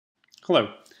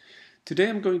Hello. Today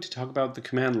I'm going to talk about the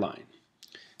command line.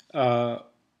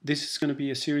 This is going to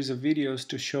be a series of videos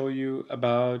to show you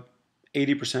about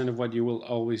 80% of what you will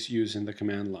always use in the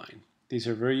command line. These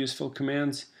are very useful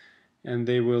commands and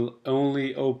they will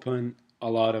only open a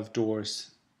lot of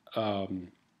doors,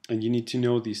 and you need to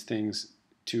know these things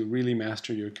to really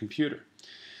master your computer.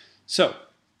 So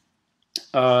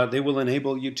they will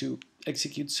enable you to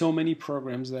execute so many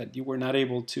programs that you were not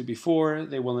able to before.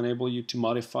 They will enable you to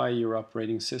modify your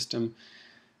operating system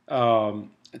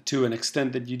to an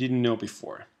extent that you didn't know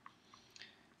before.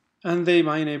 And they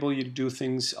might enable you to do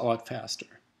things a lot faster.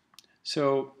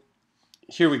 So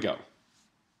here we go.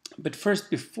 But first,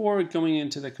 before going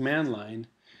into the command line,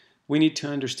 we need to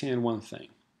understand one thing.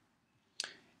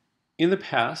 In the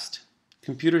past,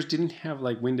 computers didn't have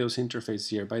like Windows interface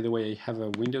here. By the way, I have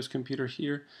a Windows computer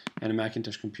here and a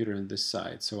Macintosh computer on this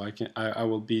side. So I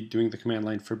will be doing the command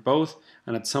line for both,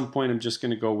 and at some point I'm just going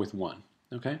to go with one.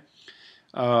 Okay,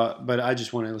 but I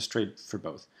just want to illustrate for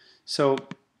both. So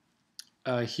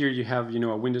here you have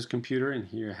a Windows computer, and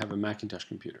here I have a Macintosh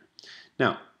computer.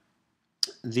 Now,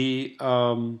 the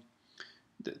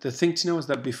thing to know is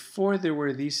that before there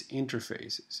were these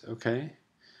interfaces, okay,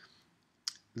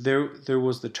 there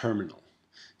was the terminal.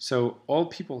 So all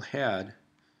people had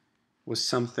was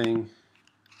something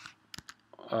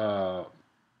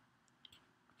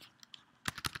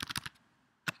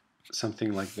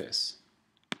something like this.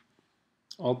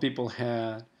 All people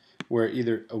had were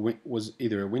either a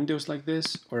Windows like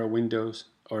this or a window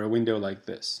like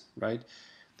this, right?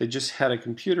 They just had a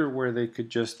computer where they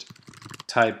could just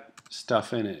type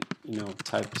stuff in it,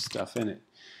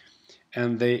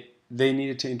 and they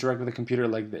needed to interact with the computer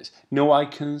like this. No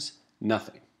icons,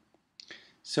 nothing.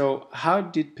 So how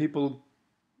did people,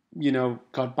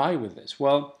 got by with this?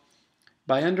 Well,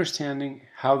 by understanding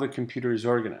how the computer is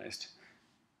organized.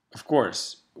 Of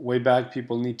course, way back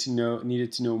people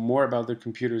needed to know more about their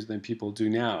computers than people do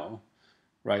now,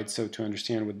 right? So to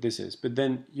understand what this is, but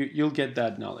then you'll get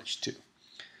that knowledge too.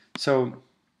 So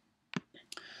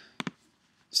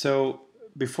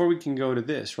before we can go to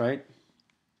this, right?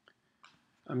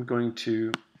 I'm going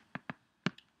to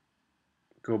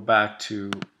go back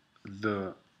to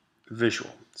the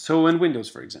visual. So in Windows,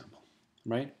 for example,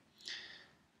 right?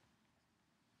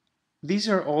 These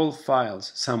are all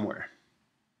files somewhere.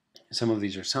 Some of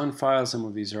these are sound files, some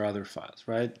of these are other files,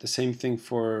 right? The same thing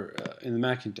for in the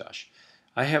Macintosh.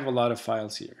 I have a lot of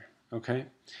files here, okay?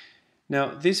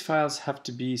 Now, these files have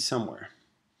to be somewhere.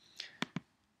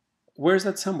 Where's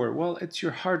that somewhere? Well, it's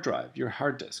your hard drive, your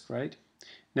hard disk, right?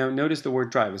 Now, notice the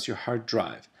word drive, it's your hard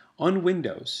drive. On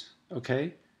Windows,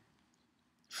 okay,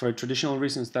 for traditional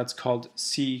reasons, that's called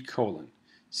C:.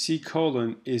 C: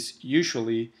 is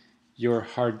usually your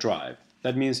hard drive.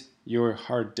 That means your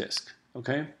hard disk,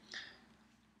 okay?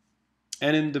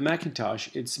 And in the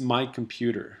Macintosh, it's my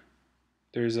computer.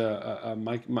 There's a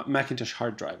Macintosh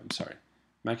hard drive, I'm sorry.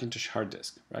 Macintosh hard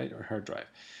disk, right, or hard drive.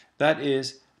 That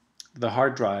is the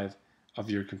hard drive of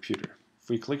your computer. If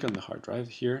we click on the hard drive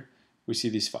here, we see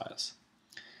these files.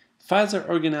 Files are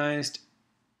organized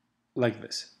like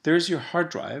this. There's your hard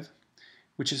drive,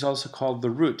 which is also called the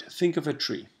root. Think of a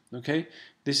tree, okay?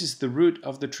 This is the root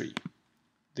of the tree.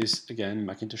 This, again,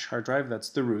 Macintosh hard drive, that's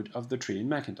the root of the tree in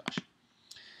Macintosh.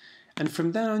 And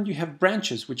from then on, you have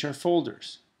branches, which are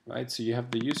folders, right? So you have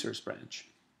the users branch,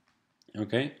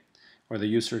 okay? Or the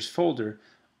users folder,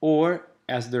 or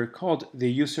as they're called, the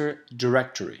user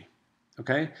directory,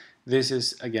 okay? This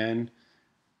is, again,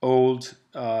 old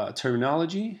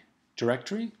terminology,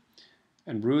 directory,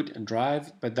 and root and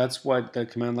drive, but that's what the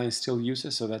command line still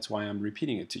uses, so that's why I'm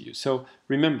repeating it to you. So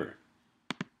remember,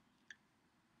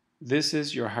 this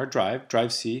is your hard drive,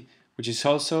 drive C, which is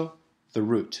also the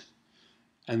root.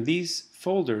 And these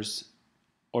folders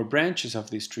or branches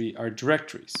of this tree are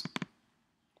directories,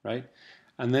 right?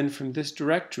 And then from these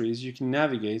directories you can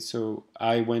navigate. So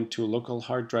I went to local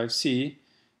hard drive C,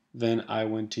 then I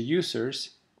went to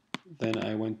users, then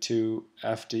I went to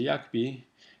FDYACB,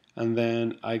 and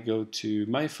then I go to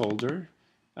my folder,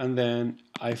 and then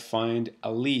I find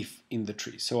a leaf in the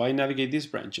tree. So I navigate these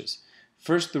branches.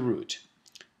 First the root,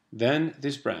 then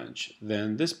this branch,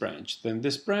 then this branch, then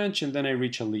this branch, and then I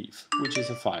reach a leaf, which is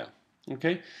a file.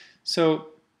 Okay, so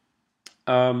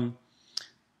the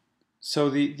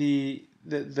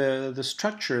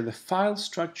structure, the file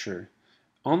structure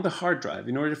on the hard drive,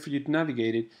 in order for you to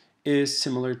navigate it, is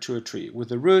similar to a tree, with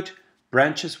the root,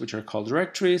 branches, which are called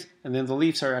directories, and then the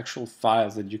leaves are actual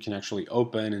files that you can actually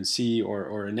open and see,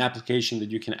 or an application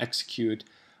that you can execute.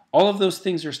 All of those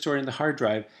things are stored in the hard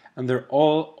drive, and they're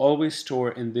all always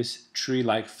stored in this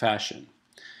tree-like fashion.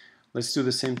 Let's do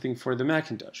the same thing for the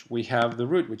Macintosh. We have the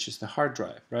root, which is the hard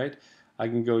drive, right? I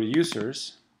can go to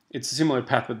users. It's a similar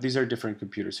path, but these are different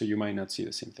computers, so you might not see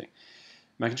the same thing.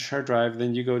 Macintosh hard drive,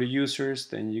 then you go to users,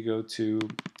 then you go to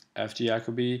FD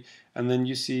Jacobi, and then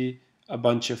you see a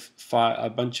bunch of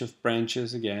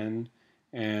branches again,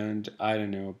 and I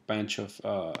don't know, a bunch of,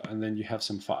 and then you have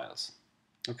some files,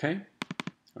 okay?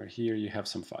 Or here you have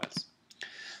some files.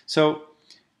 So,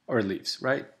 or leaves,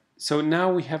 right? So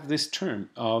now we have this term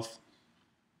of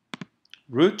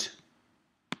root,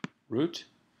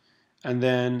 and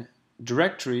then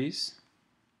directories,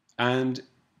 and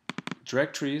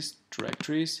directories,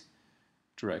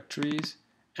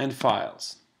 and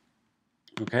files.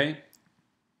 Okay?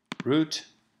 Root,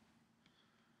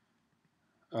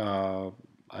 I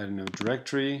don't know,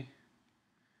 directory,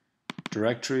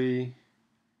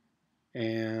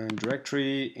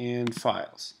 and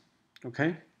files.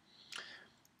 Okay?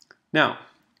 Now,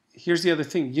 here's the other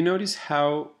thing. You notice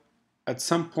how at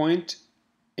some point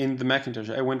in the Macintosh,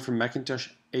 I went from Macintosh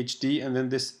HD, and then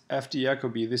this FD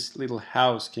Jacobi, this little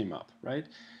house came up, right?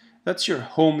 That's your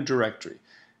home directory.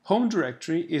 Home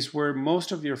directory is where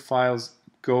most of your files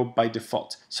go by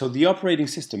default. So the operating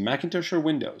system, Macintosh or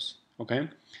Windows, okay,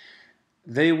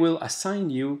 they will assign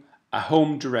you a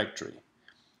home directory.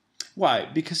 Why?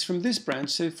 Because from this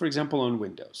branch, say for example on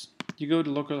Windows, you go to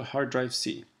local hard drive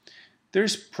C.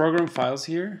 There's program files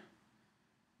here.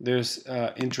 There's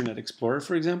Internet Explorer,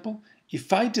 for example.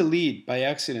 If I delete by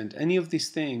accident any of these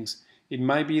things, it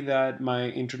might be that my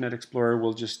Internet Explorer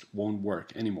won't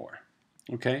work anymore.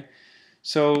 Okay?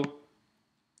 So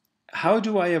how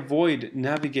do I avoid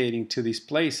navigating to these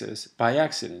places by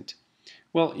accident?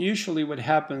 Well, usually what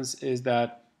happens is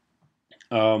that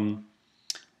the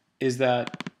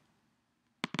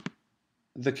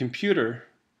computer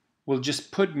will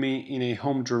just put me in a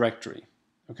home directory.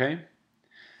 Okay?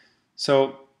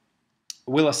 So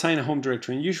we'll assign a home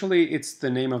directory, and usually it's the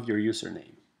name of your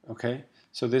username. Okay?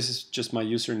 So this is just my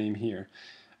username here.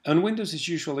 On Windows, it's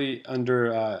usually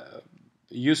under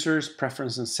users,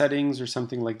 preference and settings, or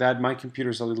something like that. My computer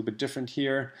is a little bit different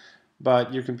here,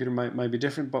 but your computer might be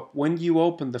different. But when you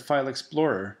open the File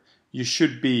Explorer, you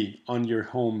should be on your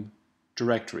home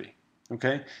directory.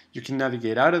 Okay? You can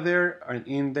navigate out of there and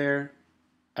in there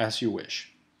as you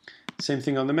wish. Same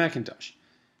thing on the Macintosh.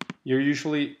 You're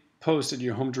usually posted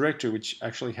your home directory, which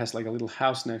actually has like a little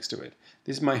house next to it.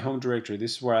 This is my home directory.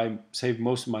 This is where I save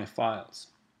most of my files.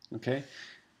 Okay?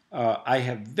 I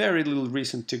have very little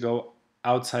reason to go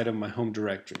outside of my home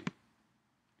directory.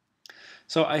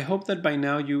 So I hope that by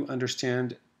now you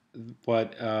understand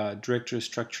what directory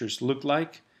structures look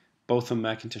like, both on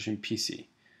Macintosh and PC.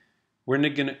 We're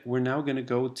now gonna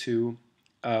go to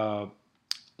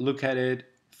look at it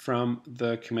from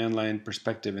the command line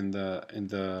perspective in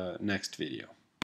the next video.